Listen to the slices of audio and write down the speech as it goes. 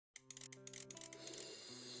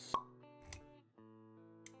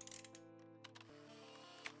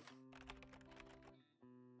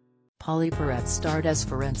Pauley Perrette starred as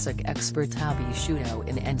forensic expert Abby Sciuto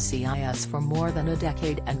in NCIS for more than a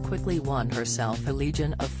decade and quickly won herself a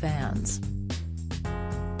legion of fans.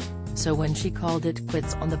 So when she called it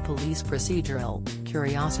quits on the police procedural,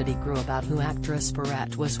 curiosity grew about who actress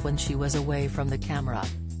Perrette was when she was away from the camera.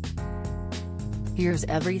 Here's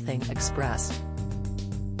Everything Express.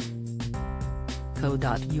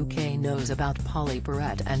 Co.uk knows about Pauley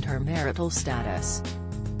Perrette and her marital status.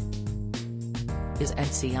 Is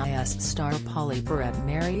NCIS star Pauley Perrette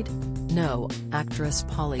married? No, actress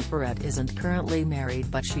Pauley Perrette isn't currently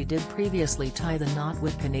married, but she did previously tie the knot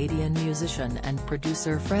with Canadian musician and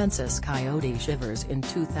producer Francis "Coyote" Shivers in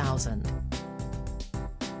 2000.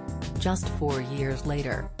 Just 4 years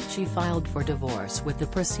later, she filed for divorce, with the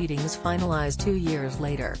proceedings finalized 2 years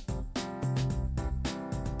later.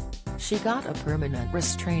 She got a permanent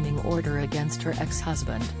restraining order against her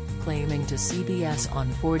ex-husband, claiming to CBS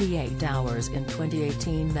on 48 Hours in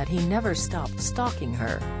 2018 that he never stopped stalking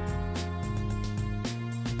her.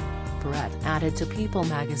 Perrette added to People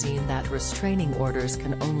magazine that restraining orders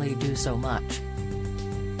can only do so much.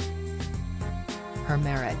 Her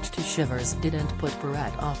marriage to Shivers didn't put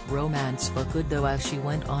Perrette off romance for good though, as she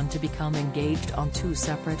went on to become engaged on 2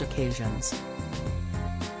 separate occasions.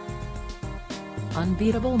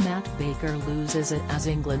 Unbeatable Matt Baker loses it as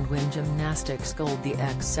England win gymnastics gold. The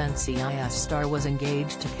ex-NCIS star was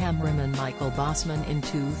engaged to cameraman Michael Bosman in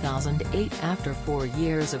 2008 after 4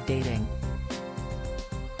 years of dating.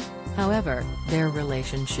 However, their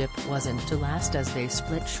relationship wasn't to last, as they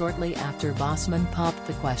split shortly after Bosman popped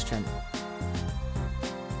the question.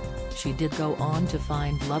 She did go on to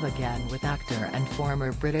find love again with actor and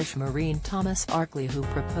former British Marine Thomas Arkley, who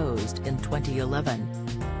proposed in 2011.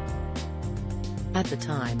 At the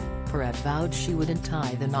time, Perrette vowed she wouldn't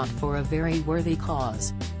tie the knot for a very worthy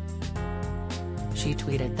cause. She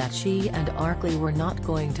tweeted that she and Arkley were not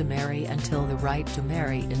going to marry until the right to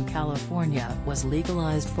marry in California was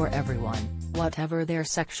legalized for everyone, whatever their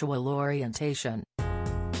sexual orientation.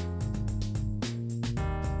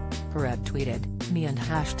 Perrette tweeted, "Me and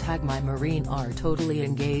 #my Marine are totally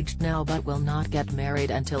engaged now, but will not get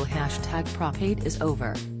married until #Prop 8 is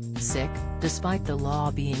over." Sick. Despite the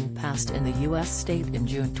law being passed in the U.S. state in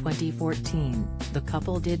June 2014, the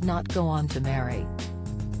couple did not go on to marry.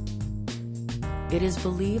 It is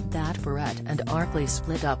believed that Perrette and Arkley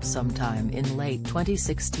split up sometime in late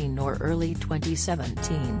 2016 or early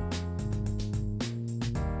 2017.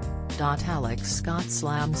 Alex Scott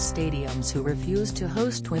slams stadiums who refuse to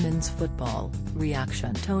host women's football.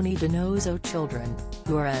 Reaction: Tony DiNozzo children,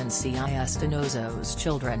 who are NCIS DiNozzo's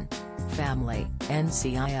children. Family,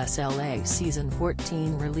 NCIS LA Season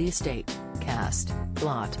 14 release date, cast,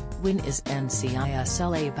 plot, when is NCIS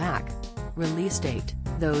LA back? Release date: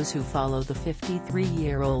 those who follow the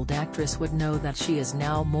 53-year-old actress would know that she is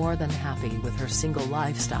now more than happy with her single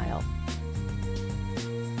lifestyle.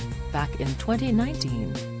 Back in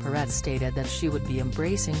 2019, Perrette stated that she would be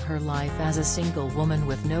embracing her life as a single woman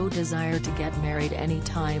with no desire to get married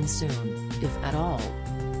anytime soon, if at all.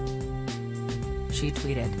 She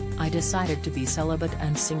tweeted, "I decided to be celibate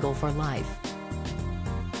and single for life.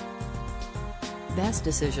 Best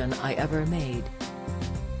decision I ever made.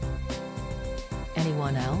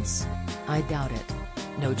 Anyone else? I doubt it.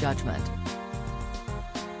 No judgment.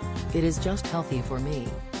 It is just healthy for me."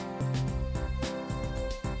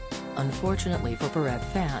 Unfortunately for Perrette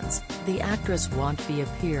fans, the actress won't be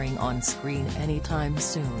appearing on screen anytime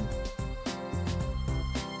soon.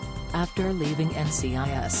 After leaving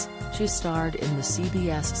NCIS, she starred in the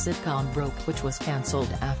CBS sitcom Broke, which was cancelled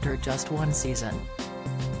after just 1 season.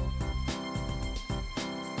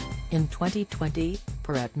 In 2020,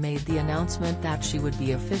 Perrette made the announcement that she would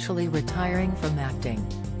be officially retiring from acting.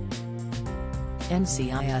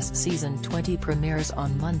 NCIS Season 20 premieres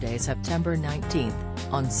on Monday, September 19,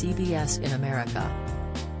 on CBS in America.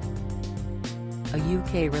 A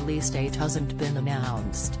UK release date hasn't been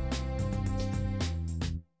announced.